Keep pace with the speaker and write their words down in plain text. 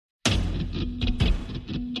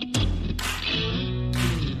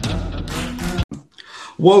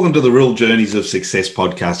Welcome to the Real Journeys of Success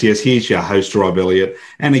podcast. Yes, here's your host, Rob Elliott.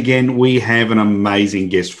 And again, we have an amazing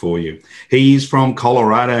guest for you. He is from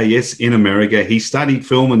Colorado, yes, in America. He studied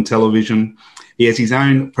film and television. He has his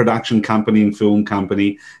own production company and film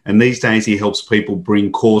company. And these days he helps people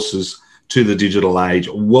bring courses to the digital age.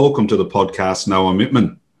 Welcome to the podcast, Noah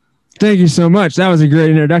Mittman. Thank you so much. That was a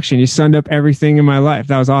great introduction. You summed up everything in my life.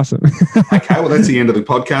 That was awesome. Okay, well, that's the end of the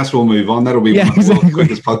podcast. We'll move on. That'll be one of the world's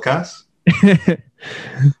quickest podcasts.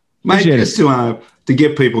 Mate, just to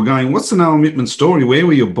get people going, what's the Noah Mittman story? Where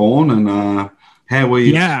were you born and how were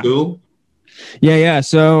you at school?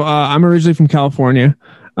 So I'm originally from California,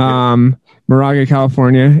 Moraga,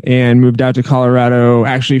 California, and moved out to Colorado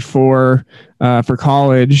actually for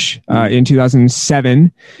college in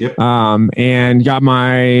 2007. Yep. And got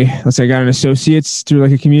I got an associate's through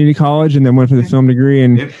like a community college, and then went for the film degree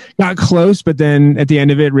and got close, but then at the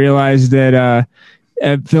end of it realized that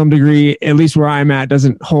a film degree, at least where I'm at,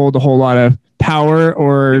 doesn't hold a whole lot of power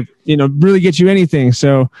or, really get you anything.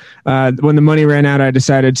 So when the money ran out, I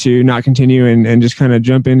decided to not continue and just kind of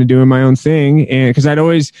jump into doing my own thing. And because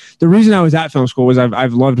the reason I was at film school was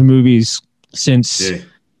I've loved movies since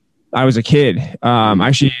I was a kid.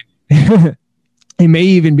 Actually, it may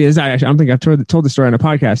even be, I don't think I've told the story on a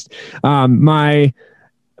podcast.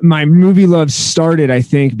 My movie love started, I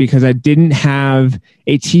think, because I didn't have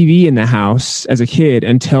a TV in the house as a kid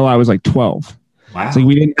until I was like 12. Wow. So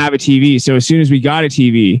we didn't have a TV. So as soon as we got a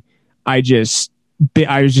TV, I was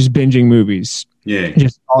just binging movies. Yeah.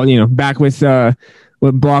 Just all, back with when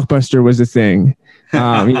Blockbuster was a thing.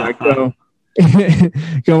 I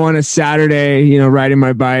go on a Saturday, riding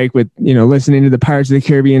my bike with, listening to the Pirates of the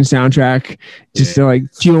Caribbean soundtrack just to like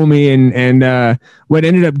fuel me. And what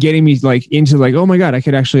ended up getting me into oh my God, I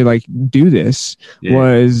could actually do this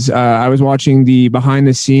was I was watching the behind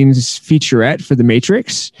the scenes featurette for The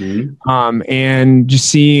Matrix. And just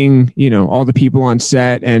seeing, all the people on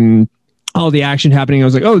set and all the action happening. I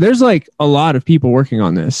was like, oh, there's a lot of people working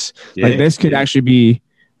on this. This could actually be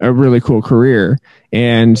a really cool career.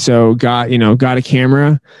 And so got a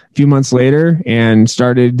camera a few months later and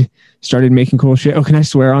started making cool shit. Oh, can I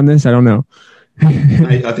swear on this? I don't know.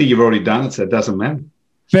 I think you've already done it, so it doesn't matter.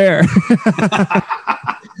 Fair.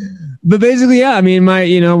 But basically, yeah, I mean,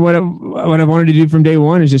 what I wanted to do from day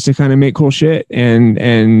one is just to kind of make cool shit and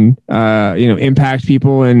impact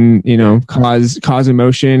people and, cause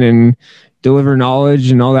emotion and deliver knowledge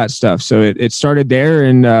and all that stuff. So it started there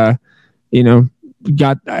and,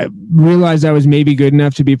 I realized I was maybe good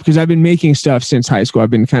enough to be, because I've been making stuff since high school.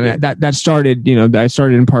 I've been kind of that started, I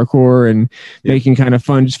started in parkour and making kind of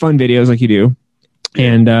fun videos like you do.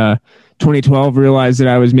 And 2012 realized that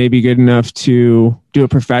I was maybe good enough to do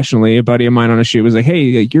it professionally. A buddy of mine on a shoot was like,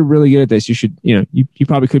 hey, you're really good at this. You should, you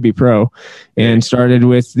probably could be pro. And started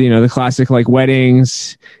with, the classic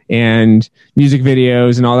weddings and music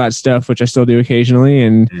videos and all that stuff, which I still do occasionally,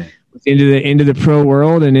 and into the pro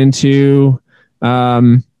world and into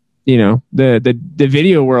the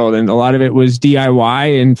video world. And a lot of it was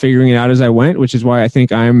DIY and figuring it out as I went, which is why I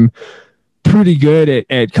think I'm pretty good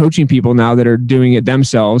at coaching people now that are doing it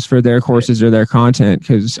themselves for their courses or their content,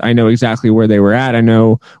 because I know exactly where they were at. I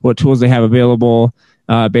know what tools they have available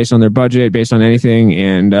based on their budget, based on anything,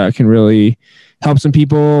 and can really help some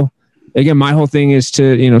people. Again, my whole thing is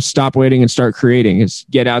to, stop waiting and start creating. Is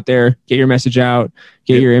get out there, get your message out,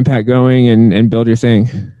 get your impact going, and build your thing.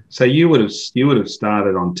 So you would have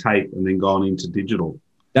started on tape and then gone into digital.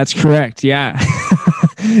 That's correct. Yeah.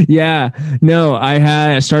 Yeah. No,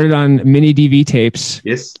 I started on mini DV tapes.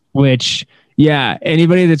 Yes. Which,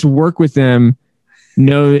 anybody that's worked with them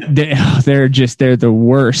know they're the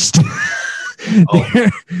worst.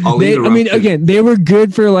 They were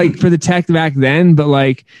good for the tech back then,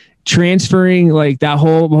 but transferring that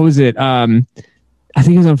whole, what was it? I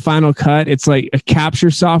think it was on Final Cut. It's like a capture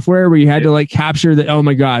software where you had to capture the, oh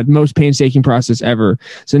my God, most painstaking process ever.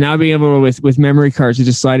 So now being able to, with memory cards, to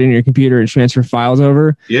just slide in your computer and transfer files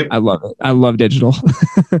over. Yep. I love it. I love digital.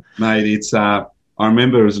 Mate, it's, I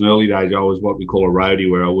remember as an early days, I was what we call a roadie,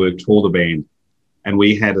 where I worked for the band, and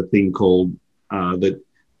we had a thing called, that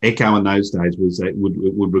Echo in those days was that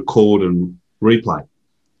would record and replay.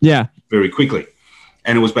 Yeah. Very quickly.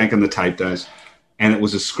 And it was back in the tape days. And it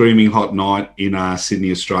was a screaming hot night in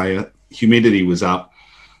Sydney, Australia. Humidity was up.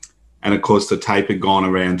 And, of course, the tape had gone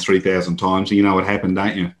around 3,000 times. You know what happened,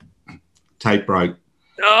 don't you? Tape broke.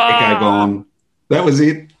 Echo gone. That was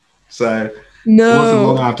it. So it wasn't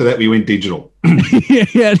long after that we went digital.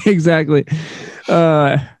 Yeah, exactly.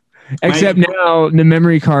 Except now the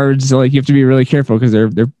memory cards, you have to be really careful because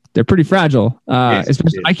they're pretty fragile.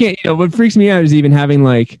 Especially, I can't, what freaks me out is even having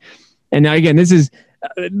and now again, this is,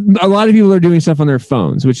 a lot of people are doing stuff on their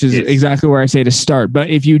phones, which is exactly where I say to start. But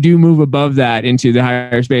if you do move above that into the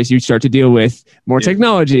higher space, you start to deal with more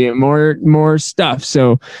technology and more stuff.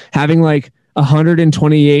 So having like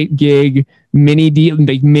 128 gig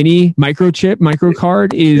mini micro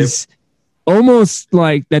card is almost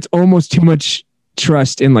like, that's almost too much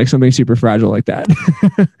trust in like something super fragile like that.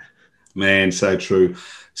 Man, so true.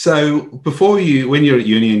 So before when you're at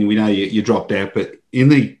uni, and we know you dropped out, but in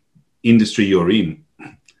the industry you're in,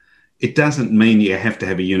 it doesn't mean you have to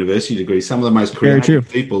have a university degree. Some of the most creative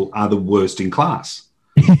people are the worst in class.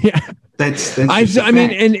 Yeah, that's I mean,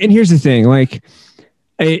 and here's the thing, like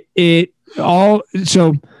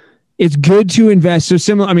so it's good to invest. So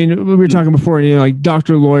similar, I mean, we were talking before, like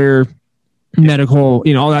doctor, lawyer, medical,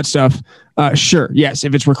 all that stuff. Sure, yes,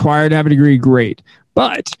 if it's required to have a degree, great.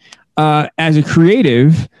 But as a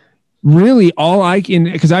creative, really all I can,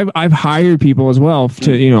 because I've hired people as well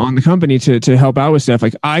to, on the company to help out with stuff.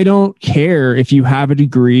 Like, I don't care if you have a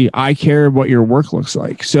degree. I care what your work looks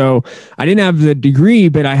like. So I didn't have the degree,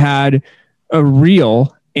 but I had a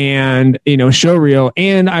reel and, show reel,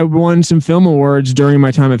 and I won some film awards during my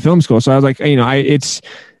time at film school. So I was like, it's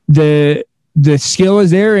the skill is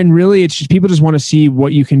there, and really it's just, people just want to see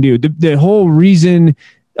what you can do. The whole reason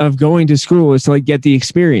of going to school is to like get the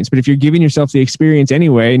experience. But if you're giving yourself the experience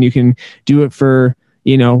anyway, and you can do it for,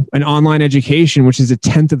 an online education, which is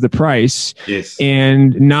 1/10 of the price,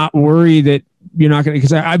 and not worry that you're not going to,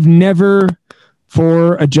 because I've never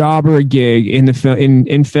for a job or a gig in the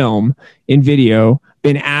in film, in video,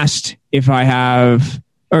 been asked if I have,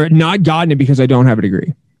 or not gotten it because I don't have a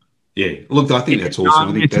degree. Yeah. Look, I think that's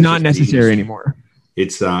awesome. It's not necessary anymore.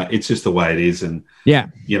 It's just the way it is. And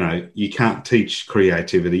you can't teach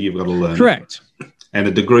creativity. You've got to learn. Correct. And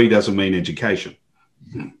a degree doesn't mean education.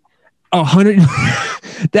 100.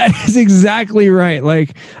 That is exactly right.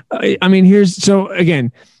 Like, I mean, so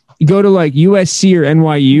again, you go to like USC or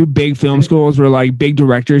NYU, big film schools where like big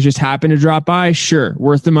directors just happen to drop by. Sure.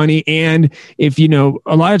 Worth the money. And if,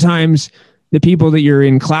 a lot of times the people that you're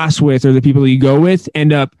in class with or the people that you go with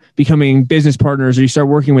end up becoming business partners, or you start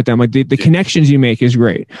working with them. Like the connections you make is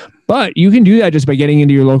great, but you can do that just by getting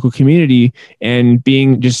into your local community and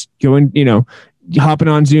hopping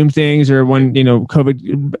on Zoom things, or when,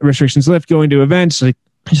 COVID restrictions lift, going to events. Like,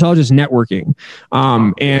 it's all just networking.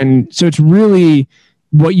 And so it's really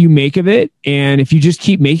what you make of it. And if you just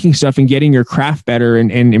keep making stuff and getting your craft better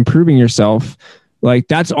and improving yourself, like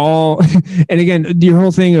that's all. And again, your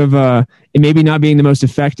whole thing of it maybe not being the most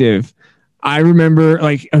effective. I remember,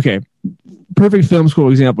 like, okay, perfect film school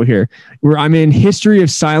example here, where I'm in history of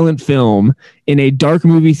silent film in a dark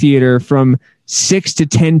movie theater from 6 to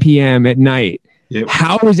 10 p.m. at night. Yep.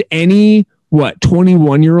 How is any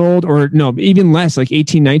 21-year-old, or no, even less, like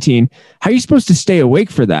 18, 19, how are you supposed to stay awake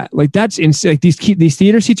for that? Like, that's insane. Like, these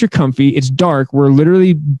theater seats are comfy. It's dark. We're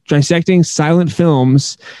literally dissecting silent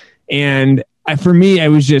films. And for me, I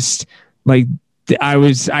was just like,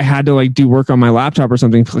 I had to like do work on my laptop or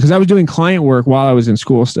something, because I was doing client work while I was in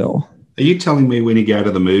school still. Are you telling me when you go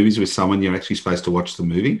to the movies with someone, you're actually supposed to watch the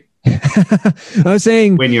movie? I was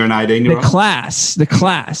saying when you're an 18-year-old? The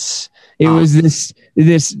class. It was this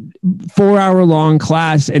 4-hour long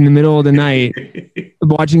class in the middle of the night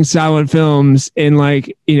watching silent films, and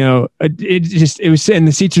like, it was, and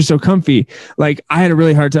the seats are so comfy. Like, I had a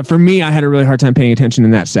really hard time paying attention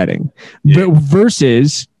in that setting. Yeah. But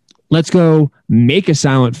versus, let's go make a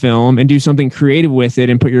silent film and do something creative with it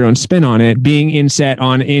and put your own spin on it, being in set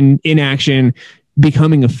in action,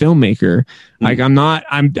 becoming a filmmaker. Like,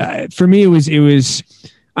 for me, it was,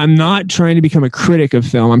 I'm not trying to become a critic of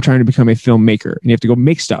film. I'm trying to become a filmmaker, and you have to go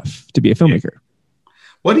make stuff to be a filmmaker.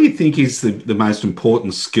 What do you think is the most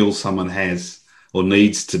important skill someone has or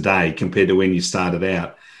needs today compared to when you started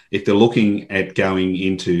out, if they're looking at going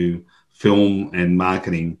into film and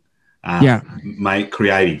marketing,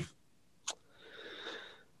 creative?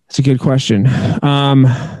 That's a good question.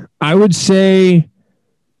 I would say,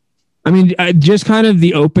 just kind of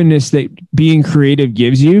the openness that being creative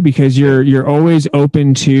gives you, because you're always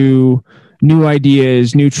open to new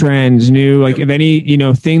ideas, new trends, if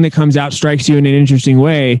any, thing that comes out strikes you in an interesting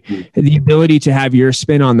way, the ability to have your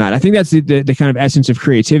spin on that. I think that's the kind of essence of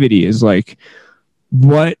creativity, is like,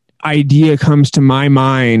 what idea comes to my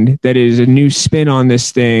mind that is a new spin on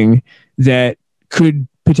this thing that could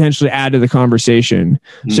potentially add to the conversation.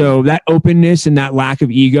 So that openness and that lack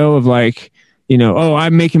of ego of like,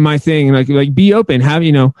 I'm making my thing, like be open,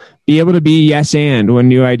 be able to be yes and when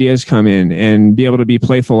new ideas come in, and be able to be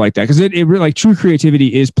playful like that. Because it really, like, true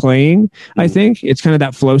creativity is playing. I think it's kind of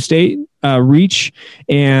that flow state reach,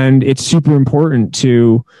 and it's super important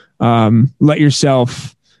to let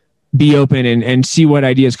yourself be open and see what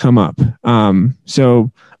ideas come up.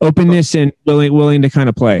 So openness and willing to kind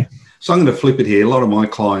of play. So I'm going to flip it here. A lot of my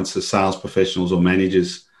clients are sales professionals or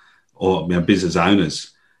managers or business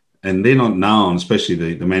owners, and they're not known,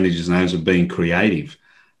 especially the managers and owners, of being creative.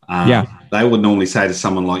 They would normally say to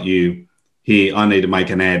someone like you, here, I need to make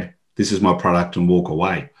an ad. This is my product, and walk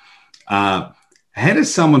away. How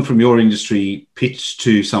does someone from your industry pitch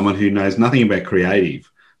to someone who knows nothing about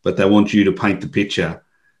creative, but they want you to paint the picture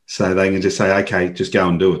so they can just say, okay, just go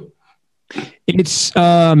and do it? It's,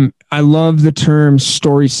 I love the term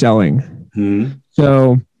story selling.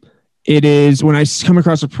 So it is when I come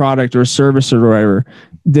across a product or a service or whatever,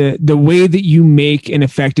 the way that you make an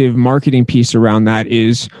effective marketing piece around that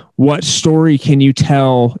is what story can you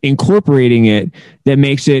tell incorporating it that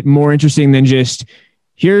makes it more interesting than just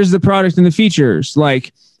here's the product and the features.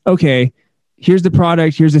 Like, okay, here's the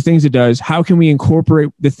product, here's the things it does. How can we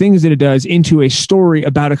incorporate the things that it does into a story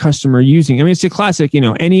about a customer using? I mean, it's a classic,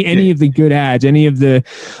 any of the good ads, any of the,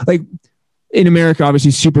 like in America,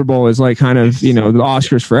 obviously Super Bowl is like kind of, the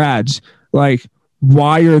Oscars for ads. Like,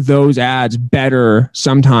 why are those ads better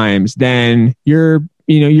sometimes than your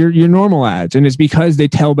normal ads? And it's because they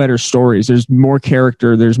tell better stories. There's more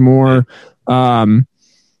character. There's more,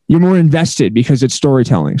 you're more invested because it's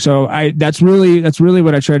storytelling. So that's really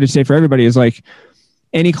what I try to say for everybody is like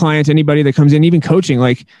any client, anybody that comes in, even coaching,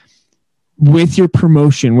 like with your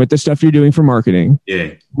promotion, with the stuff you're doing for marketing,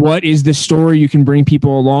 what is the story you can bring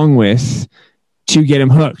people along with to get them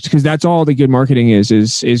hooked? Because that's all the good marketing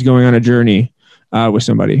is going on a journey with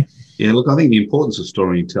somebody. Yeah, look, I think the importance of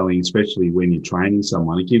storytelling, especially when you're training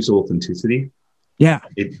someone, it gives authenticity. Yeah.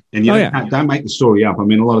 Don't make the story up. I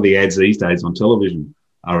mean, a lot of the ads these days on television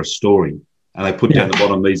are a story, and they put down the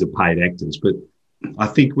bottom, these are paid actors. But I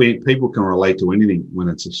think people can relate to anything when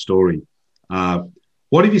it's a story.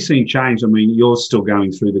 What have you seen change? I mean, you're still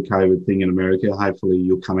going through the COVID thing in America. Hopefully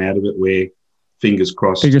you'll come out of it where, fingers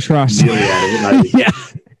crossed. Nearly out of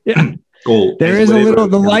it. Yeah. There is a little,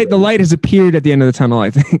 the light has appeared at the end of the tunnel,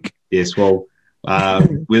 I think. Yes, well,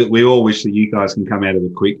 we all wish that you guys can come out of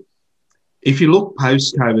it quick. If you look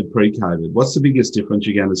post-COVID, pre-COVID, what's the biggest difference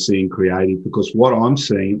you're going to see in creative? Because what I'm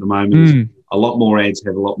seeing at the moment is a lot more ads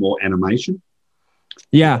have a lot more animation.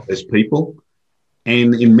 Yeah. There's people.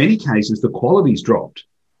 And in many cases, the quality's dropped.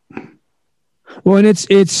 Well, and it's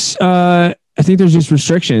I think there's just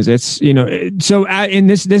restrictions. It's, so in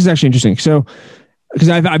this is actually interesting. So, because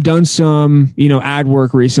I've done some, ad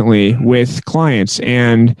work recently with clients,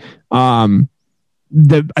 and I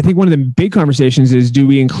think one of the big conversations is, do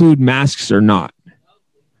we include masks or not?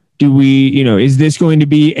 Do we, is this going to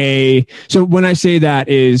be so when I say that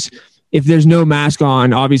is, if there's no mask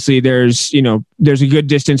on, obviously there's a good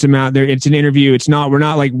distance amount there. It's an interview. We're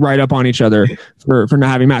not like right up on each other for not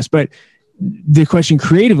having masks. But the question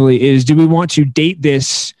creatively is, do we want to date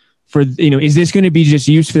this for, is this going to be just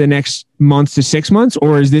used for the next month to 6 months,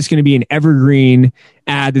 or is this going to be an evergreen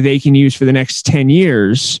ad that they can use for the next 10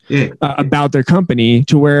 years about their company,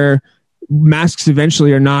 to where masks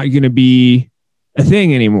eventually are not going to be a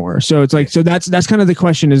thing anymore? So it's like, so that's kind of the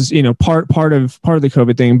question is, part of the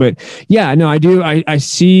COVID thing. But yeah, no, I do. I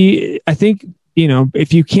think,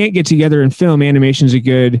 if you can't get together and film, animation is a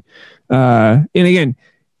good, and again,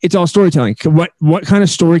 it's all storytelling. What kind of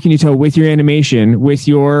story can you tell with your animation, with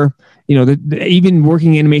your, even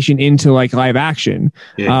working animation into like live action?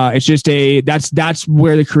 It's just that's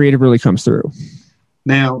where the creative really comes through.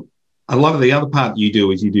 Now, a lot of the other part you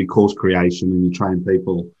do is you do course creation, and you train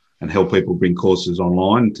people and help people bring courses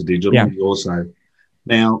online to digital. Yeah. Also,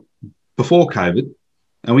 now, before COVID,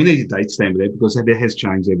 and we need to date stamp it because it has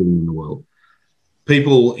changed everything in the world.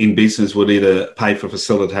 People in business would either pay for a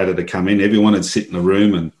facilitator to come in. Everyone would sit in a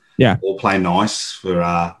room and all play nice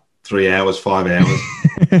for 3 hours, 5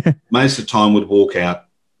 hours. Most of the time would walk out,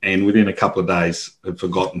 and within a couple of days had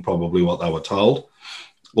forgotten probably what they were told.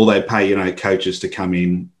 Or they'd pay, coaches to come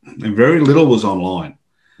in, and very little was online.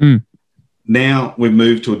 Now we've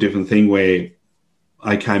moved to a different thing where,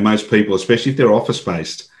 most people, especially if they're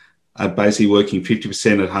office-based, are basically working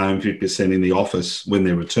 50% at home, 50% in the office when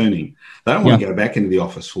they're returning. They don't want to go back into the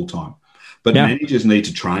office full-time. But managers need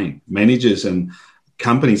to train. Managers and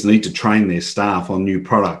companies need to train their staff on new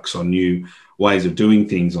products, on new ways of doing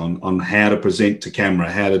things, on how to present to camera,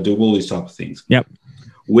 how to do all these type of things. Yep.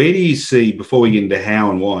 Where do you see, before we get into how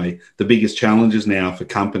and why, the biggest challenges now for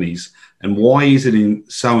companies, and why is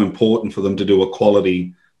it so important for them to do a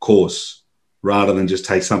quality course rather than just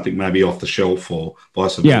take something maybe off the shelf or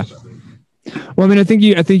vice versa? Well, I mean, I think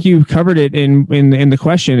you covered it in the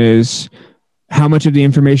question is how much of the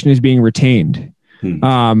information is being retained.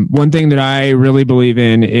 One thing that I really believe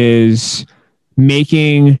in is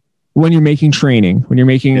making when you're making training, when you're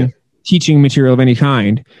making teaching material of any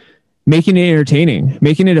kind, making it entertaining,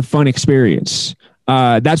 making it a fun experience.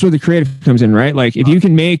 That's where the creative comes in, right? Like if you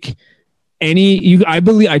can make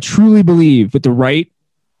I truly believe with the right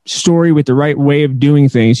story, with the right way of doing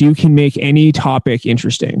things, you can make any topic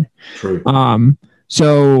interesting. True.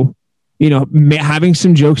 So, having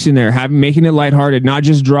some jokes in there, making it lighthearted, not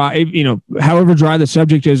just dry, however dry the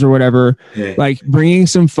subject is or whatever, like bringing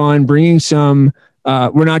some fun, bringing some,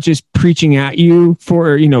 we're not just preaching at you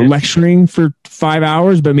for, lecturing for 5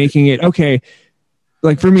 hours, but making it okay.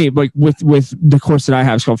 Like for me, like with the course that I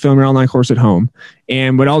have, it's called Film Your Online Course at Home.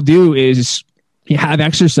 And what I'll do is have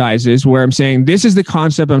exercises where I'm saying, this is the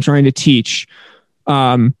concept I'm trying to teach.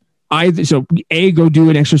 Go do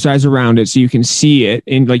an exercise around it so you can see it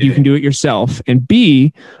and like you can do it yourself. And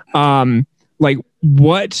B, here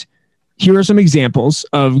are some examples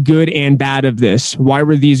of good and bad of this. Why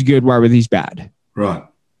were these good? Why were these bad? Right.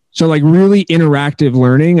 So like really interactive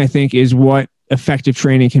learning, I think, is what effective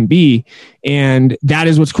training can be. And that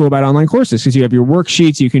is what's cool about online courses, because you have your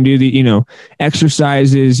worksheets, you can do the,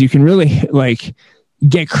 exercises, you can really like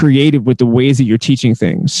get creative with the ways that you're teaching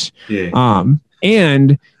things.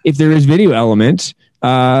 And if there is video element,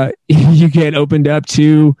 you get opened up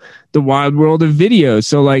to the wild world of videos.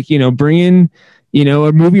 So like, bring in,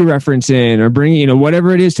 a movie reference in, or bring,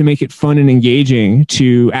 whatever it is to make it fun and engaging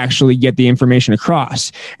to actually get the information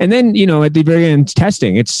across. And then, at the very end,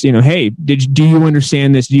 testing. It's, hey, do you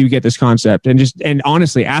understand this? Do you get this concept? And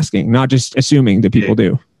honestly asking, not just assuming that people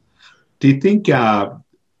do. Do you think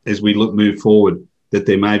as we move forward that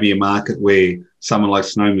there may be a market where someone like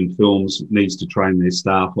Snowman Films needs to train their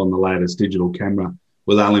staff on the latest digital camera,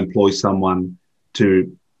 where they'll employ someone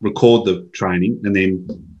to record the training and then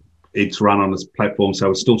it's run on this platform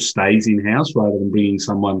so it still stays in-house rather than bringing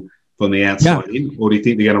someone from the outside in? Or do you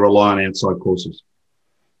think they're going to rely on outside courses?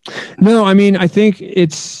 No, I mean, I think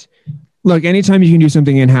it's, look, anytime you can do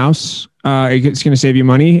something in-house, it's going to save you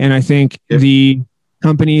money. And I think the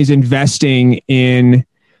companies investing in,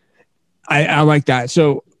 I like that.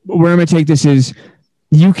 So where I'm going to take this is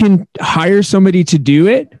you can hire somebody to do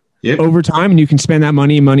it over time and you can spend that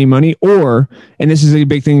money, or, and this is a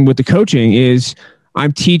big thing with the coaching, is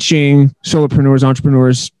I'm teaching solopreneurs,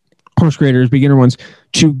 entrepreneurs, course creators, beginner ones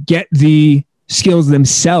to get the skills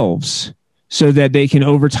themselves so that they can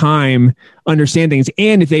over time understand things.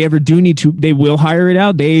 And if they ever do need to, they will hire it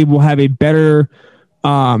out. They will have a better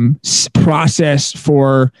process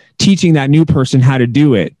for teaching that new person how to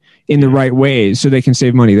do it in the right ways so they can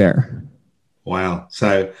save money there. Wow.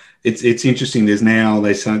 So it's interesting. There's now,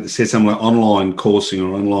 they say somewhere online coursing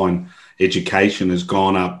or online education has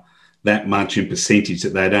gone up that much in percentage that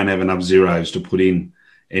they don't have enough zeros to put in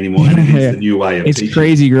anymore. It's the new way of teaching. It's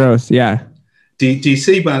crazy growth. Yeah. Do you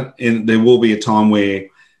see, but there will be a time where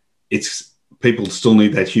people still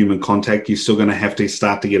need that human contact. You're still going to have to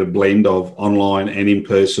start to get a blend of online and in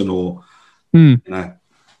person, or,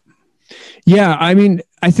 Yeah. I mean,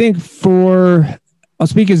 I think I'll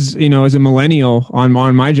speak as, as a millennial on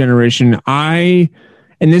my generation, and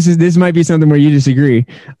this might be something where you disagree.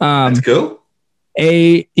 That's cool.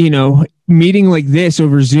 Meeting like this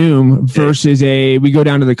over Zoom versus we go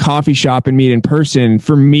down to the coffee shop and meet in person,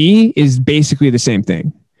 for me is basically the same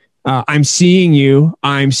thing. I'm seeing you,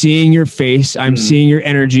 I'm seeing your face, I'm seeing your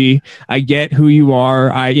energy. I get who you are.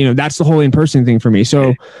 That's the whole in-person thing for me.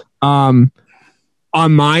 So, on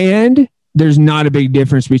my end, there's not a big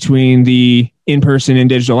difference between the in-person and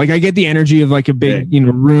digital. Like I get the energy of like a big,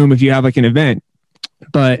 room if you have like an event,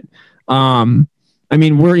 but, I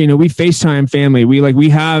mean, we FaceTime family.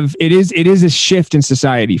 It is a shift in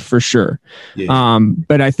society for sure. Yeah.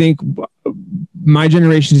 But I think my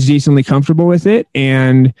generation is decently comfortable with it.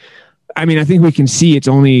 And I mean, I think we can see it's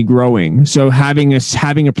only growing. So having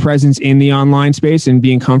a presence in the online space and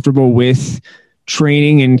being comfortable with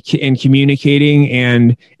training and communicating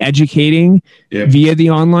and educating via the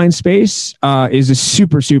online space is a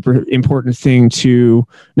super, super important thing to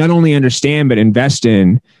not only understand, but invest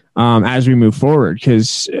in as we move forward.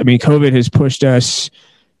 Because, I mean, COVID has pushed us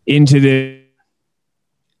into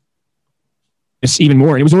this even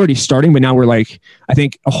more. It was already starting, but now we're I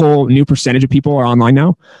think a whole new percentage of people are online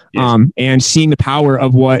now. Yes. And seeing the power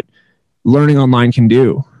of what learning online can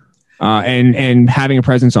do and having a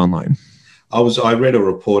presence online. I read a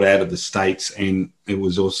report out of the States, and it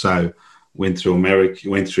was also went through America,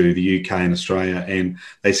 went through the UK and Australia. And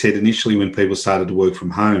they said initially when people started to work from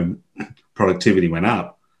home, productivity went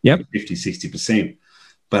up. 50, 60%.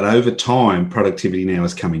 But over time, productivity now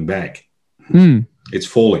is coming back. It's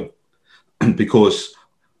falling because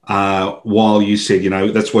while you said,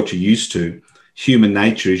 that's what you're used to, human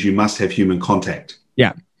nature is you must have human contact.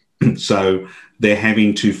 Yeah. So they're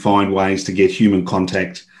having to find ways to get human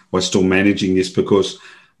contact while still managing this, because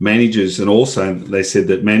managers, and also they said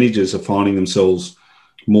that managers are finding themselves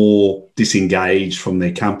more disengaged from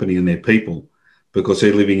their company and their people because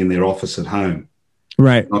they're living in their office at home.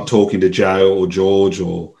 Right. Not talking to Joe or George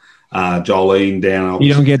or Jolene down.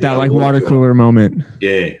 You don't get that like water cooler moment.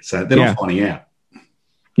 Yeah. So they're not finding out.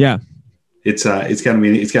 Yeah. It's going to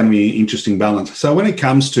be an interesting balance. So when it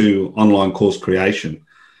comes to online course creation,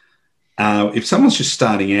 if someone's just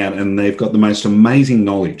starting out and they've got the most amazing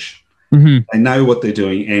knowledge, they know what they're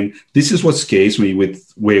doing, and this is what scares me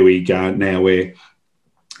with where we go now, where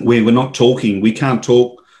we're not talking. We can't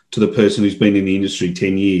talk to the person who's been in the industry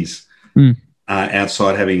 10 years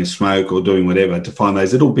outside having a smoke or doing whatever to find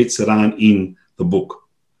those little bits that aren't in the book.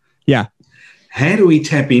 Yeah. How do we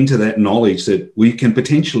tap into that knowledge that we can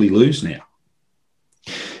potentially lose now?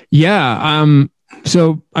 Yeah.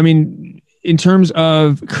 So, I mean, in terms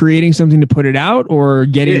of creating something to put it out or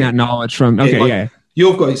getting that knowledge from,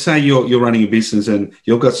 You've got, say you're running a business and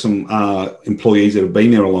you've got some employees that have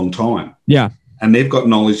been there a long time. Yeah. And they've got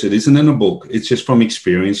knowledge that isn't in a book. It's just from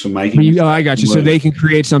experience, from making. I got you. So they can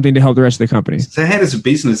create something to help the rest of the company. So how does a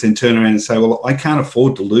business then turn around and say, well, I can't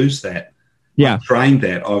afford to lose that. Yeah. I've trained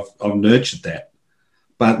that. I've nurtured that.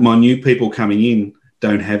 But my new people coming in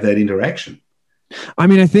don't have that interaction. I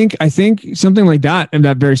mean, I think something like that in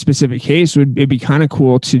that very specific case it'd be kind of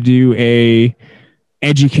cool to do a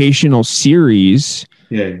educational series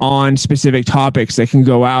on specific topics that can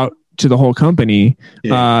go out to the whole company,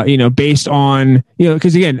 based on,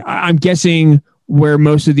 because again, I'm guessing where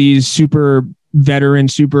most of these super veteran,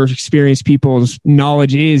 super experienced people's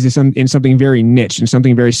knowledge is in something very niche and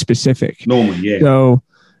something very specific. Normally, yeah. So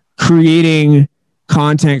creating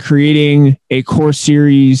content, creating a course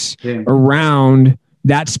series around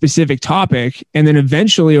that specific topic. And then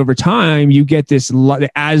eventually over time, you get this,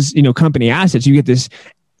 as company assets, you get this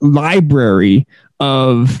library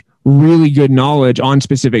of really good knowledge on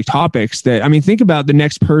specific topics that, I mean, think about the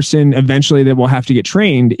next person eventually that will have to get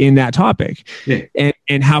trained in that topic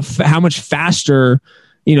and how much faster,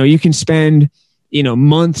 you can spend,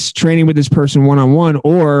 months training with this person one-on-one,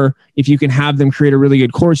 or if you can have them create a really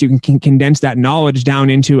good course, you can condense that knowledge down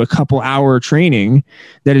into a couple hour training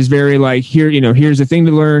that is very like, here's the thing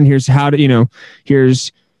to learn. Here's how to,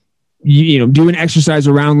 here's, do an exercise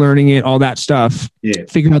around learning it, all that stuff,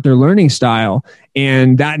 figure out their learning style.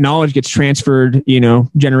 And that knowledge gets transferred,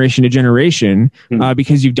 generation to generation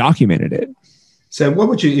because you've documented it. So what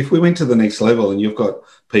would you, if we went to the next level and you've got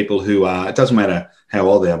people who are, it doesn't matter how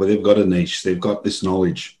old they are, but they've got a niche, they've got this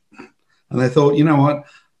knowledge, and they thought, you know what,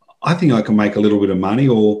 I think I can make a little bit of money,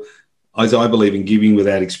 or as I believe in giving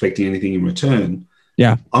without expecting anything in return.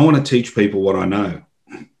 Yeah. I want to teach people what I know,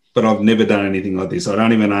 but I've never done anything like this. I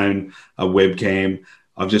don't even own a webcam.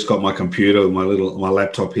 I've just got my computer with my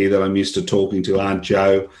laptop here that I'm used to talking to Aunt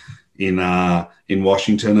Joe in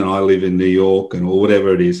Washington, and I live in New York, or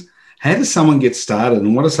whatever it is. How does someone get started,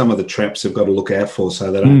 and what are some of the traps they've got to look out for so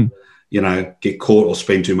they don't, get caught or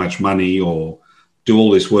spend too much money or do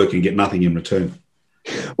all this work and get nothing in return?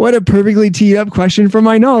 What a perfectly teed up question from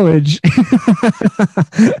my knowledge.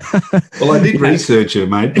 Well, I did research it,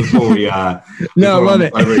 mate, before we I love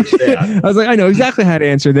it. I reached out. I was like, I know exactly how to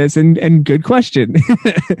answer this, and good question.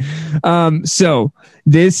 So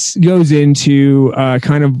this goes into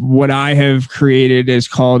kind of what I have created as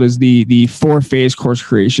the 4-phase course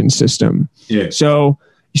creation system. Yeah. So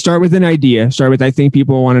you start with an idea, I think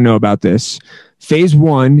people want to know about this. Phase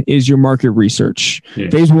 1 is your market research. Yeah.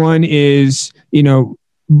 Phase 1 is, so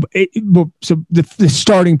the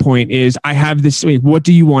starting point is, I have this, what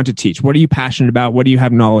do you want to teach? What are you passionate about? What do you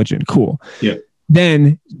have knowledge in? Cool. Yeah.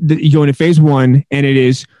 Then you go into phase 1, and it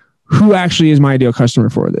is, who actually is my ideal customer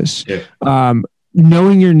for this? Yeah.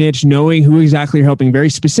 Knowing your niche, knowing who exactly you're helping very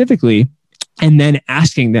specifically, and then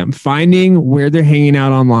asking them, finding where they're hanging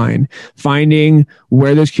out online, finding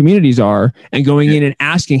where those communities are, and going in and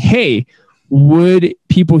asking, hey, would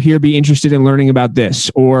people here be interested in learning about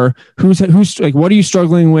this? Or who's like, what are you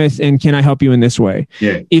struggling with? And can I help you in this way?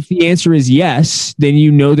 Yeah. If the answer is yes, then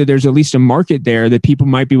you know that there's at least a market there that people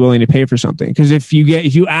might be willing to pay for something. Because if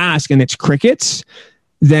you ask and it's crickets,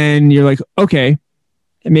 then you're like, okay,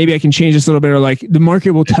 maybe I can change this a little bit. Or like, the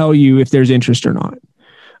market will tell you if there's interest or not.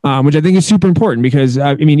 Which I think is super important, because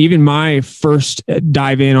even my first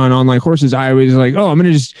dive in on online courses, I was like, oh, I'm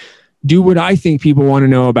going to just do what I think people want to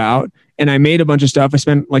know about. And I made a bunch of stuff. I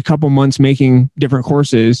spent like a couple months making different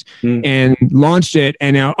courses and launched it.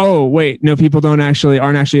 And now, oh, wait, no, people aren't actually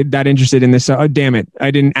that interested in this. Oh, damn it. I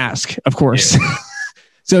didn't ask, of course. Yeah.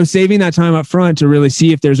 So saving that time up front to really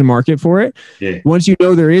see if there's a market for it. Yeah. Once you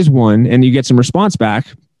know there is one and you get some response back,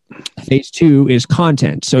 Phase 2 is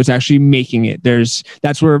content. So it's actually making it.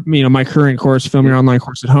 That's where, my current course, Film Your Online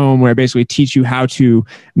Course at Home, where I basically teach you how to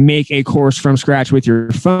make a course from scratch with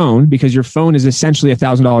your phone, because your phone is essentially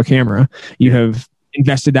 $1,000 camera. You have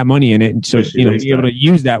invested that money in it. And so, be able to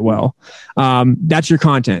use that well. That's your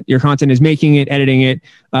content. Your content is making it, editing it,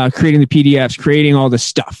 creating the PDFs, creating all the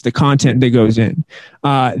stuff, the content that goes in.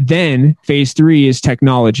 Then phase 3 is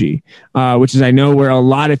technology, which is, I know, where a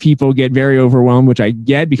lot of people get very overwhelmed, which I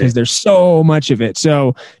get because there's so much of it.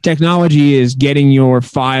 So technology is getting your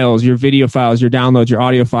files, your video files, your downloads, your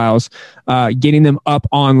audio files, getting them up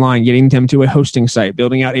online, getting them to a hosting site,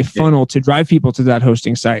 building out a funnel to drive people to that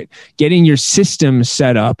hosting site, getting your systems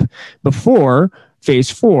set up before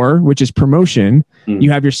phase 4, which is promotion.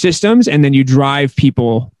 You have your systems, and then you drive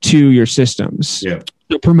people to your systems. Yeah.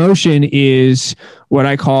 So promotion is what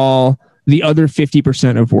I call the other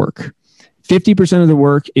 50% of work. 50% of the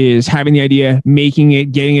work is having the idea, making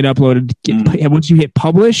it, getting it uploaded. Once you hit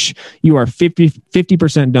publish, you are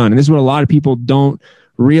 50% done. And this is what a lot of people don't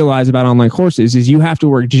realize about online courses, is you have to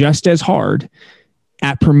work just as hard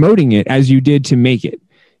at promoting it as you did to make it.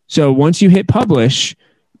 So once you hit publish,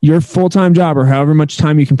 your full-time job, or however much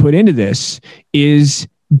time you can put into this, is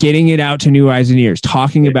getting it out to new eyes and ears,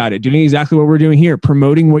 talking about it, doing exactly what we're doing here,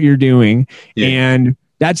 promoting what you're doing. And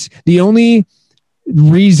that's the only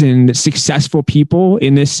reason that successful people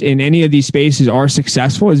in any of these spaces are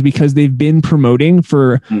successful, is because they've been promoting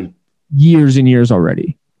for years and years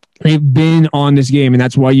already. They've been on this game, and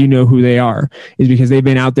that's why you know who they are, is because they've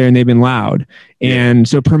been out there and they've been loud. And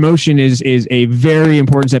so promotion is a very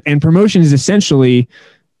important step. And promotion is essentially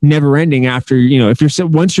never ending after,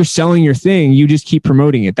 once you're selling your thing, you just keep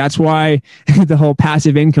promoting it. That's why the whole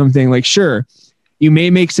passive income thing, like, sure, you may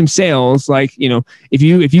make some sales. Like, if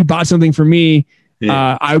you bought something from me,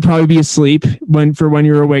 I would probably be asleep when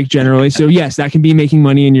you're awake generally. So yes, that can be making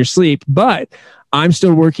money in your sleep, but I'm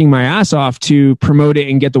still working my ass off to promote it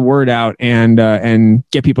and get the word out and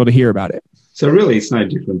get people to hear about it. So really, it's no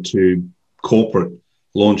different to corporate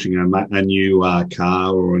launching a new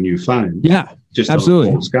car or a new phone. Yeah, just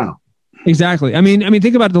absolutely. On a scale. Exactly. I mean,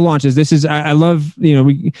 think about the launches. This is, I love,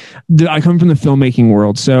 I come from the filmmaking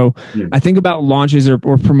world. So I think about launches or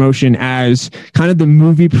promotion as kind of the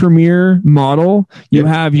movie premiere model. You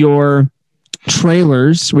have your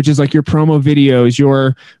trailers, which is like your promo videos,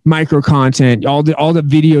 your micro content, all the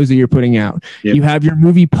videos that you're putting out. You have your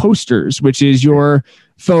movie posters, which is your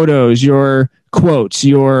photos, your quotes,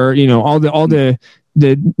 your, all the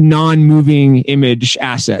non-moving image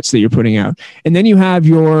assets that you're putting out. And then you have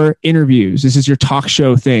your interviews. This is your talk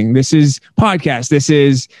show thing. This is podcast. This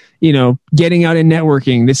is, getting out and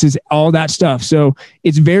networking. This is all that stuff. So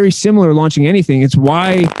it's very similar launching anything. It's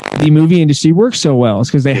why the movie industry works so well. It's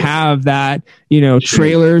because they have that,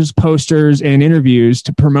 trailers, posters, and interviews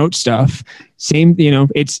to promote stuff. Same,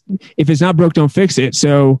 if it's not broke, don't fix it.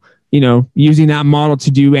 So, using that model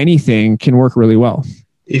to do anything can work really well.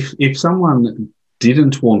 If someone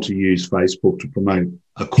didn't want to use Facebook to promote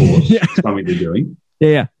a course, something they're doing,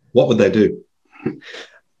 what would they do?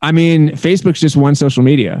 I mean, Facebook's just one social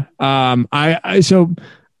media. So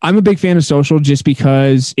I'm a big fan of social just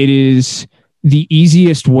because it is the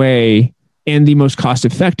easiest way and the most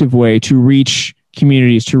cost-effective way to reach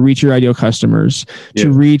communities, to reach your ideal customers,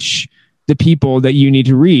 to reach the people that you need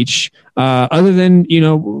to reach. Other than,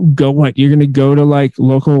 you're going to go to like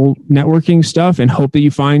local networking stuff and hope that you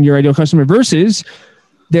find your ideal customer, versus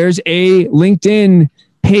there's a LinkedIn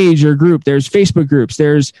page or group, there's Facebook groups,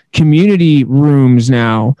 there's community rooms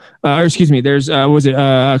now, there's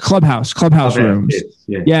Clubhouse rooms.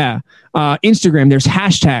 Instagram, there's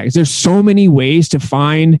hashtags. There's so many ways to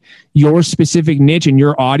find your specific niche and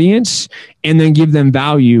your audience and then give them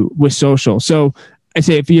value with social. So I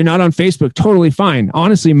say, if you're not on Facebook, totally fine.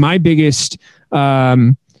 Honestly, my biggest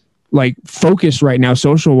focus right now,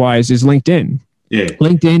 social wise, is LinkedIn. Yeah.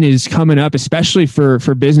 LinkedIn is coming up, especially for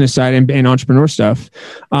business side and entrepreneur stuff.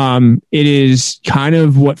 It is kind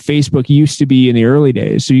of what Facebook used to be in the early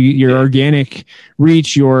days. So your organic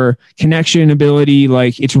reach, your connection ability,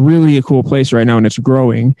 it's really a cool place right now, and it's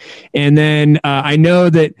growing. And then I know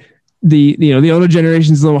that the older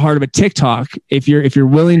generation is a little harder, but TikTok, if you're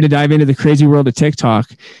willing to dive into the crazy world of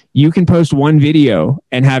TikTok, you can post one video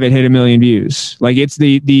and have it hit 1 million views. It's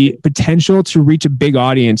the potential to reach a big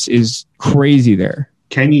audience is crazy there.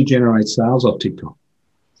 Can you generate sales off TikTok?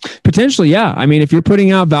 Potentially, yeah. I mean, if you're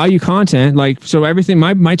putting out value content, so everything,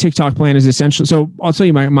 my TikTok plan is essentially, so I'll tell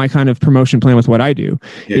you my kind of promotion plan with what I do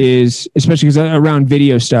is, especially because around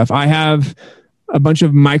video stuff, I have a bunch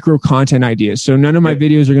of micro content ideas. So none of my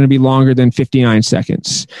videos are going to be longer than 59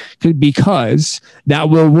 seconds because that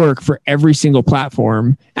will work for every single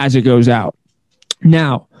platform as it goes out.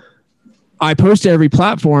 Now, I post to every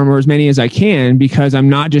platform or as many as I can because I'm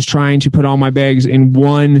not just trying to put all my bags in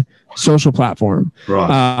one social platform. Right.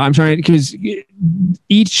 I'm trying because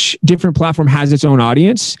each different platform has its own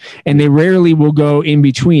audience and they rarely will go in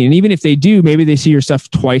between. And even if they do, maybe they see your stuff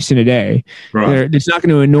twice in a day. Right. It's not going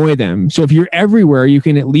to annoy them. So if you're everywhere, you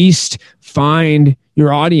can at least find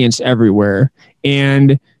your audience everywhere.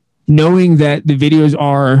 And knowing that the videos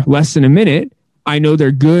are less than a minute, I know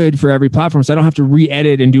they're good for every platform. So I don't have to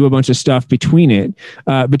re-edit and do a bunch of stuff between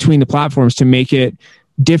the platforms to make it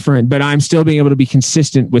different, but I'm still being able to be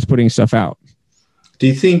consistent with putting stuff out. Do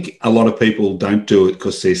you think a lot of people don't do it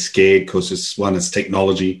because they're scared, because it's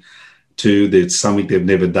technology, two, it's something they've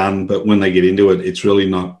never done, but when they get into it, it's really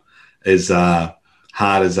not as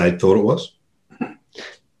hard as they thought it was?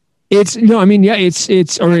 It's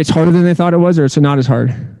harder than they thought it was, or it's not as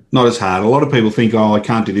hard? Not as hard. A lot of people think, I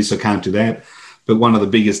can't do this, I can't do that. But one of the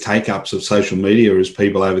biggest take-ups of social media is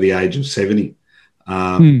people over the age of 70.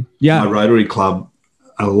 My Rotary Club,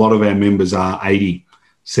 a lot of our members are 80,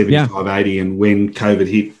 75, 80. And when COVID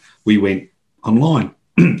hit, we went online.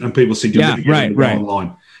 And people said, you'll never get go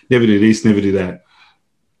online. Never do this, never do that.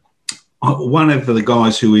 One of the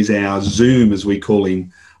guys who is our Zoom, as we call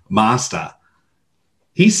him, master,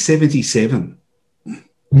 he's 77.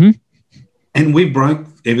 Mm-hmm. And we broke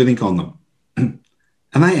everything on them.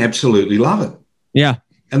 And they absolutely love it. Yeah.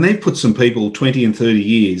 And they've put some people 20 and 30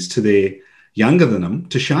 years to their younger than them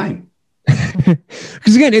to shame.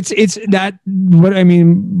 Because again, it's that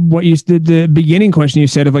what you did, the beginning question you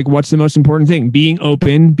said of like, what's the most important thing? Being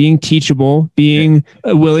open, being teachable, being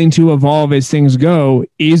willing to evolve as things go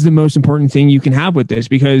is the most important thing you can have with this,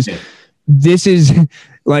 because this is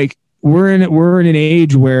like, we're in an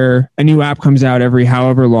age where a new app comes out every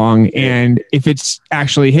however long. And if it's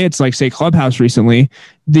actually hits, like say Clubhouse recently,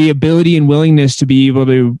 the ability and willingness to be able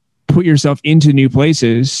to put yourself into new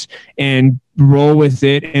places and roll with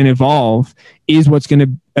it and evolve is what's going to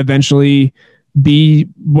eventually be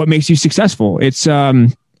what makes you successful. It's,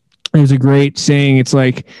 there's a great saying. It's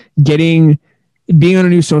like being on a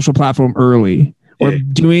new social platform early, or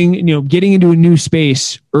getting into a new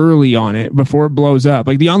space early on it before it blows up.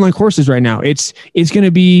 Like the online courses right now, it's going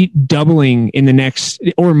to be doubling in the next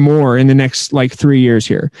or more in the next like 3 years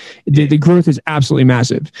here. The growth is absolutely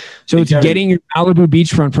massive. So it's getting your Malibu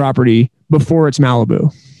beachfront property before it's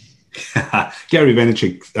Malibu. Gary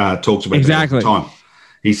Vaynerchuk talks about that all the time.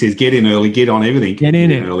 He says, get in early, get on everything. Get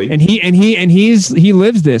in early. And he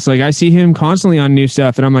lives this. Like I see him constantly on new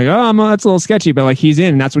stuff and I'm like, that's a little sketchy, but like he's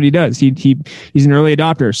in, and that's what he does. He's an early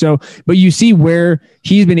adopter. So, but you see where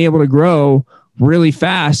he's been able to grow really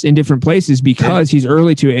fast in different places because he's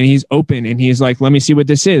early to it and he's open and he's like, let me see what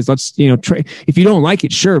this is. Let's, try. If you don't like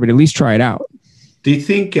it, sure, but at least try it out. Do you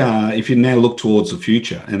think if you now look towards the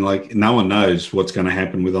future and like no one knows what's going to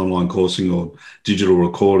happen with online coursing or digital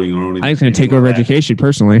recording or anything? I think it's going to take over education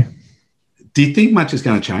personally. Do you think much is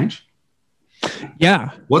going to change?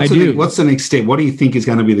 Yeah, What's the next step? What do you think is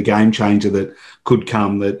going to be the game changer that could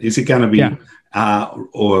come? Is it going to be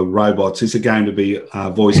or robots? Is it going to be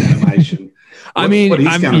voice animation?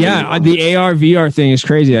 The AR VR thing is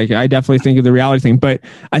crazy. I definitely think of the reality thing, but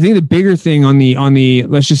I think the bigger thing on the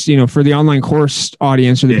let's just for the online course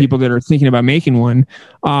audience or the people that are thinking about making one,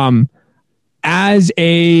 as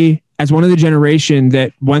one of the generation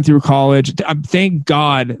that went through college, thank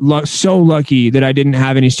God, so lucky that I didn't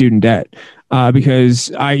have any student debt,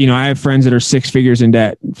 because I have friends that are 6 figures in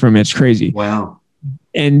debt from it. It's crazy. Wow.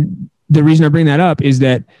 And the reason I bring that up is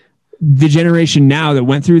that the generation now that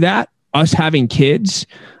went through that, us having kids,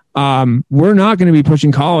 we're not going to be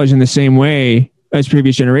pushing college in the same way as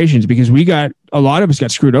previous generations because a lot of us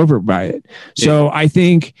got screwed over by it. So I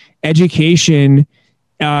think education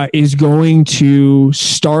is going to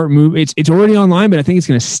start moving. It's already online, but I think it's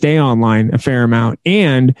going to stay online a fair amount.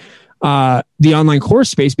 And the online course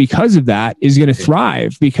space, because of that, is going to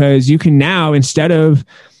thrive because you can now, instead of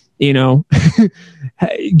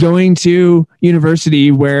going to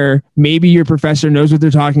university where maybe your professor knows what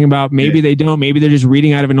they're talking about, maybe they don't, maybe they're just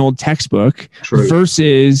reading out of an old textbook. True.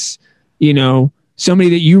 Versus,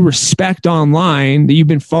 somebody that you respect online that you've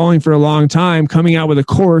been following for a long time coming out with a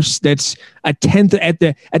course that's a tenth at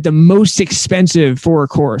the most expensive for a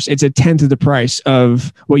course. It's a tenth of the price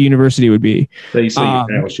of what university would be.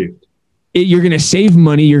 You're going to save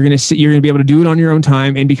money. You're going to be able to do it on your own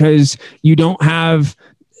time. And because you don't have,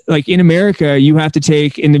 like in America, you have to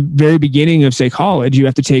take in the very beginning of say college, you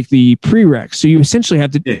have to take the prereqs. So you essentially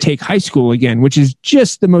have to take high school again, which is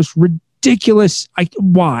just the most ridiculous ridiculous.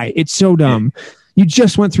 Why? It's so dumb. Yeah. You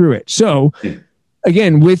just went through it. So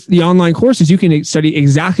again, with the online courses, you can study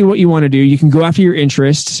exactly what you want to do. You can go after your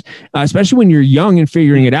interests, especially when you're young and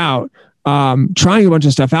figuring it out. Trying a bunch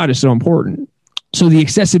of stuff out is so important. So the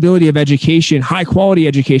accessibility of education, high quality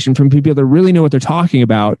education from people that really know what they're talking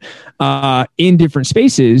about in different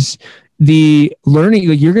spaces, the learning,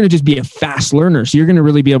 like you're going to just be a fast learner. So you're going to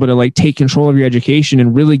really be able to like take control of your education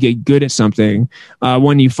and really get good at something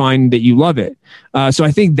when you find that you love it. So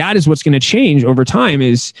I think that is what's going to change over time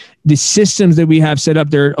is the systems that we have set up,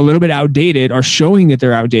 they're a little bit outdated, are showing that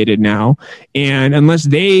they're outdated now. And unless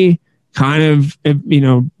they kind of,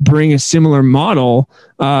 bring a similar model,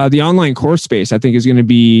 the online course space, I think, is going to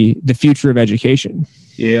be the future of education.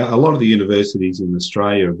 Yeah, a lot of the universities in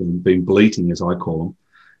Australia have been bleating, as I call them,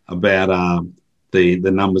 about the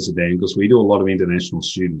numbers are down because we do a lot of international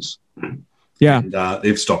students. Yeah. And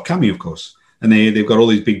they've stopped coming, of course. And they've got all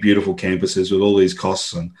these big, beautiful campuses with all these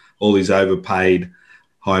costs and all these overpaid,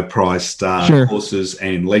 high-priced courses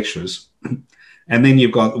and lecturers. And then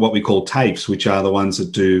you've got what we call TAFEs, which are the ones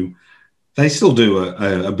that they still do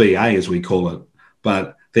a BA, as we call it,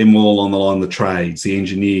 but they're more on the line of the trades, the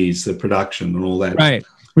engineers, the production and all that. Right.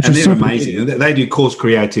 Which is they're amazing. They do course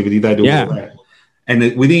creativity. They do all that. And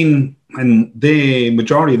the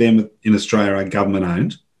majority of them in Australia are government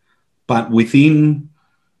owned, but within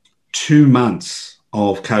 2 months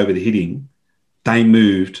of COVID hitting, they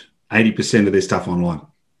moved 80% of their stuff online.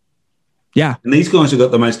 Yeah. And these guys have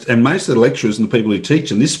got most of the lecturers and the people who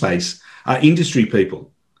teach in this space are industry people.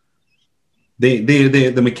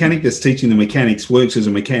 The mechanic that's teaching the mechanics works as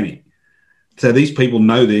a mechanic. So these people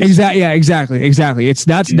know this. Exactly. Yeah, exactly.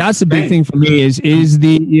 That's the big thing for me is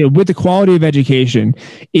the, with the quality of education,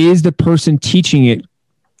 is the person teaching it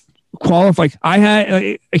qualified.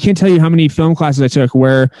 I can't tell you how many film classes I took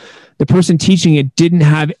where the person teaching it didn't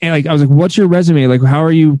have, like, I was like, what's your resume? Like, how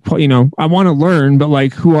are you, I want to learn, but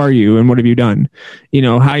like, who are you and what have you done?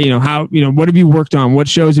 What have you worked on? What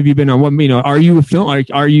shows have you been on? What, are you a film? Like,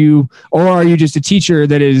 are you just a teacher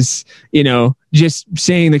that is, just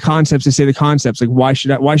saying the concepts to say the concepts? Like, why should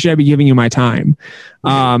I be giving you my time?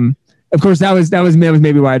 Of course, that was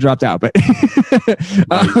maybe why I dropped out. But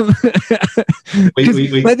my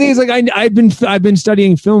thing is, like, I've been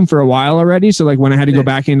studying film for a while already. So like when I had to go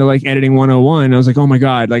back into like editing 101, I was like, oh my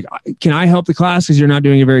God, like, can I help the class? Because you're not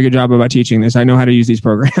doing a very good job about teaching this. I know how to use these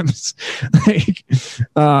programs.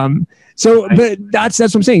 But that's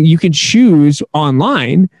what I'm saying. You can choose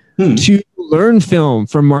online to learn film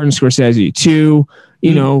from Martin Scorsese, to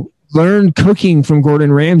learn cooking from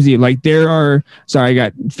Gordon Ramsay. Like sorry, I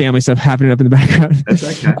got family stuff happening up in the background.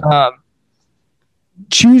 That's okay.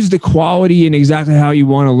 Choose the quality and exactly how you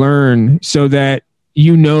want to learn so that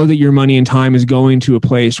you know that your money and time is going to a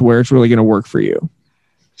place where it's really going to work for you.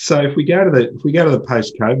 So if we go to the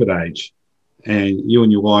post-COVID age and you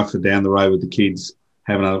and your wife are down the road with the kids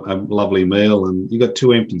having a lovely meal and you've got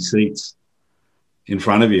 2 empty seats in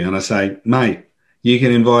front of you, and I say, mate, you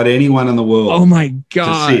can invite anyone in the world. Oh my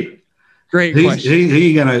God. To sit. Great question. Who are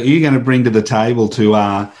you going to bring to the table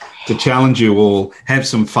to challenge you or have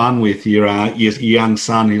some fun with your young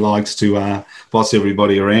son who likes to boss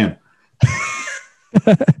everybody around?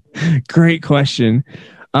 Great question.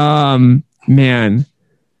 Man,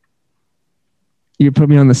 you put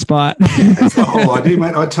me on the spot. That's the whole idea,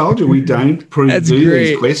 mate. I told you we don't do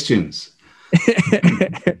these questions.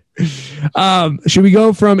 Should we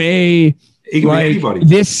go from anybody,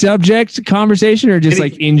 this subject conversation, or just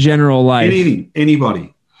like in general life?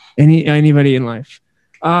 Anybody in life.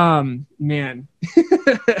 Man. Do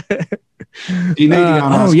you need to go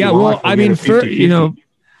and ask your wife? I mean,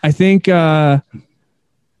 I think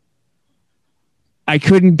I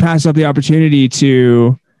couldn't pass up the opportunity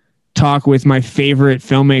to talk with my favorite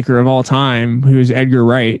filmmaker of all time, who's Edgar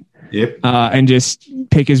Wright. Yep. And just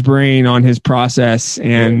pick his brain on his process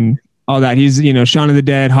and all that. He's, Shaun of the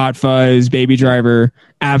Dead, Hot Fuzz, Baby Driver,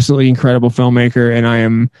 absolutely incredible filmmaker. And I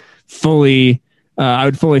am I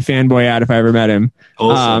would fully fanboy out if I ever met him.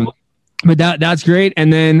 Awesome. But that's great.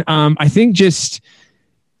 And then I think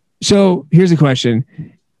so here's a question.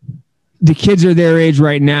 The kids are their age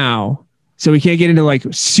right now. So we can't get into like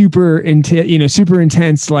super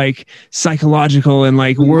intense, like psychological and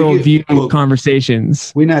like worldview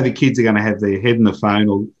conversations. We know the kids are going to have their head in the phone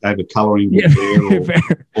or have a colouring book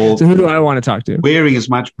there. So who do I want to talk to? Wearing as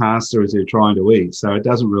much pasta as they're trying to eat. So it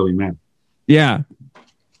doesn't really matter. Yeah.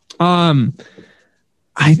 Either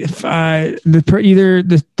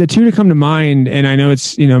the two to come to mind, and I know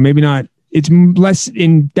it's, maybe not, it's less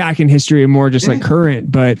back in history and more just like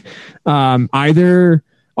current, but either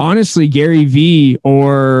honestly Gary Vee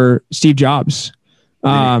or Steve Jobs.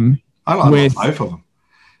 I like both of them.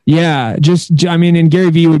 Yeah, and Gary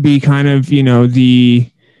Vee would be kind of,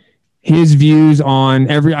 his views on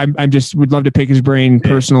I just would love to pick his brain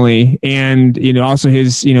personally. And, also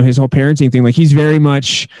his whole parenting thing. Like, he's very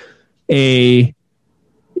much let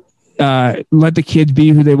the kids be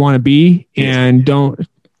who they want to be, and don't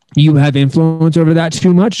you have influence over that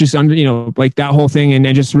too much, just under, like that whole thing. And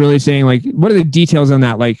just really saying, like, what are the details on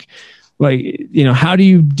that? Like, how do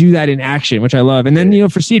you do that in action, which I love. And then,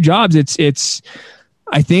 for Steve Jobs, it's,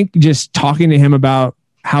 I think just talking to him about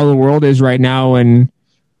how the world is right now and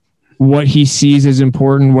what he sees as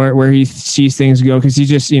important, where he sees things go. Cause he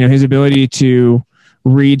just, his ability to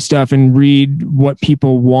read stuff and read what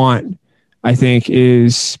people want, I think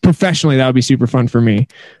is professionally, that would be super fun for me.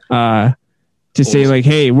 To say, like,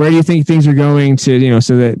 hey, where do you think things are going to,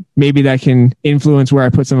 so that maybe that can influence where I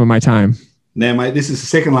put some of my time. Now, mate, this is the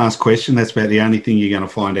second last question. That's about the only thing you're going to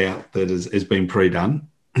find out that has been pre-done.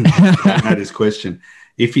 I know this question.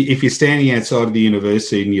 If you're standing outside of the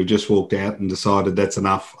university and you've just walked out and decided that's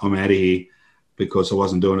enough, I'm out of here because I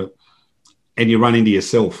wasn't doing it, and you run into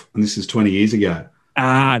yourself, and this is 20 years ago,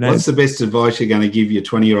 what's the best advice you're going to give your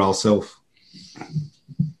 20-year-old self?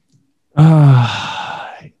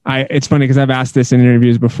 It's funny because I've asked this in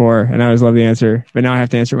interviews before and I always love the answer, but now I have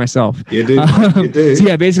to answer it myself. You do. You do. So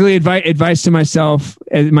yeah, basically advice to myself,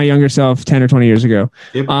 my younger self, 10 or 20 years ago.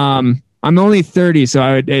 Yep. I'm only 30,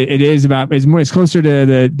 so it's closer to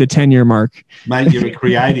the 10-year mark. Mate, you're a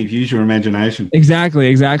creative. Use your imagination.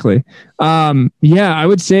 Exactly. Yeah, I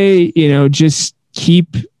would say, just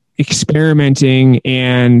keep experimenting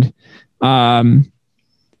and, I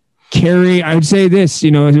would say this,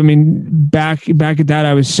 back at that,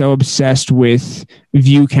 I was so obsessed with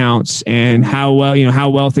view counts and how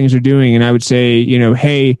well things are doing. And I would say,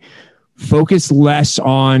 hey, focus less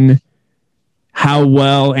on how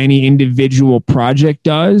well any individual project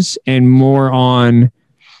does and more on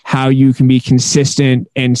how you can be consistent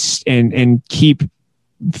and keep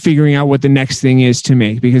figuring out what the next thing is to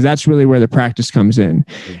make, because that's really where the practice comes in.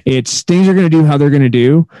 It's things are going to do how they're going to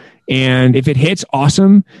do. And if it hits,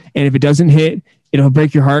 awesome. And if it doesn't hit, it'll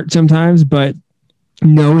break your heart sometimes. But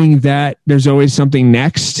knowing that there's always something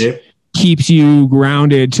next keeps you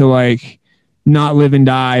grounded to, like, not live and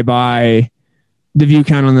die by the view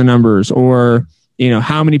count on the numbers or,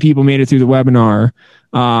 how many people made it through the webinar.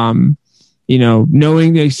 Knowing,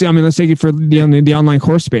 let's take it for the online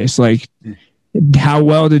course space. Like, how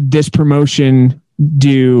well did this promotion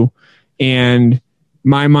do? And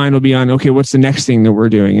my mind will be on, okay, what's the next thing that we're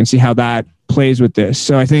doing, and see how that plays with this.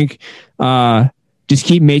 So I think just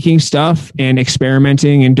keep making stuff and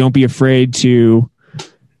experimenting, and don't be afraid to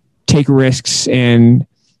take risks and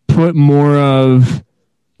put more of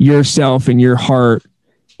yourself and your heart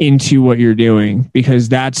into what you're doing, because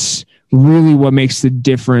that's really what makes the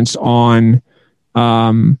difference on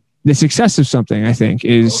the success of something. I think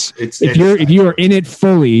is if you are in it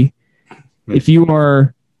fully, if you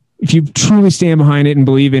truly stand behind it and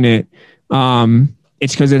believe in it,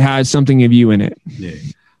 it's because it has something of you in it. Yeah.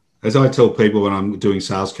 As I tell people when I'm doing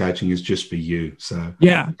sales coaching, it's just for you. So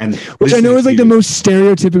yeah, and which I know is like the most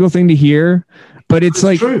stereotypical thing to hear, but it's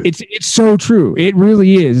like true. It's so true. It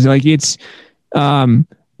really is. Like, it's nothing.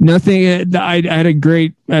 I had a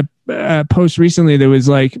great post recently that was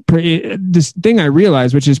like this thing I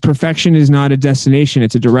realized, which is perfection is not a destination;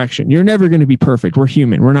 it's a direction. You're never going to be perfect. We're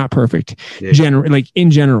human. We're not perfect. Yeah.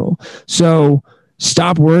 In general. So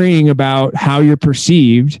stop worrying about how you're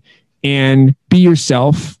perceived and be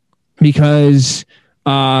yourself, because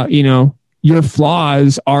your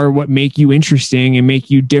flaws are what make you interesting and make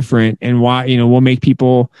you different, and why will make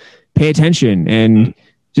people pay attention. And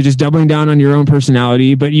so just doubling down on your own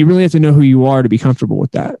personality, but you really have to know who you are to be comfortable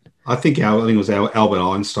with that. I think it was Albert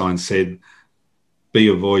Einstein said, "Be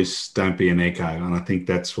your voice, don't be an echo." And I think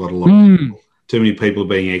that's what a lot of people, too many people are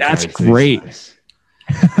being echoes. That's great.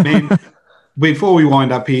 Man, before we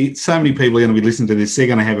wind up here, so many people are going to be listening to this. They're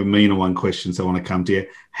going to have a million and one questions. I want to come to you.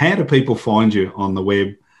 How do people find you on the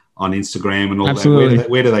web, on Instagram and all that?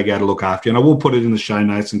 Where do they go to look after you? And I will put it in the show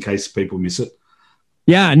notes in case people miss it.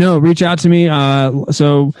 Yeah, no, reach out to me.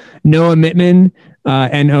 So Noah Mittman,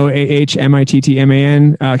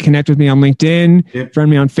 NOAHMITTMAN. Connect with me on LinkedIn. Yep. Friend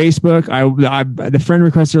me on Facebook. The friend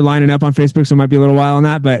requests are lining up on Facebook, so it might be a little while on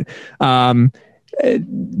that. But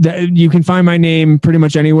you can find my name pretty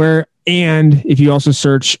much anywhere. And if you also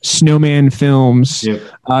search Snowman Films,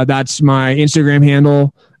 that's my Instagram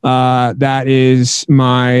handle. That is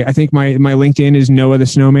I think my LinkedIn is Noah the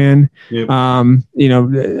Snowman. Yep. I'm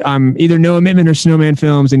either Noah Mittman or Snowman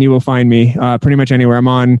Films, and you will find me pretty much anywhere. I'm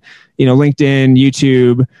on, LinkedIn,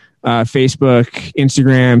 YouTube, Facebook,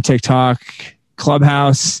 Instagram, TikTok,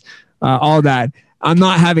 Clubhouse, all that. I'm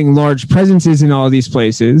not having large presences in all of these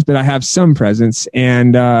places, but I have some presence.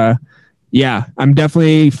 And yeah, I'm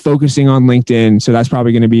definitely focusing on LinkedIn. So that's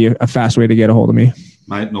probably going to be a fast way to get a hold of me.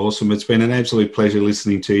 Mate, awesome. It's been an absolute pleasure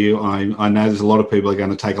listening to you. I know there's a lot of people are going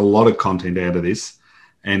to take a lot of content out of this,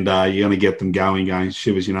 and you're going to get them going,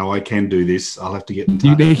 Shivers, I can do this. I'll have to get in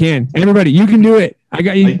touch. They can. Everybody, you can do it. I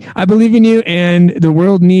got you. I believe in you, and the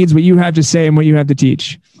world needs what you have to say and what you have to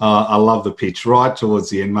teach. I love the pitch right towards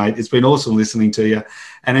the end, mate. It's been awesome listening to you.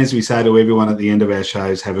 And as we say to everyone at the end of our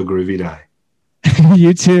shows, have a groovy day.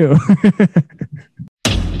 You too.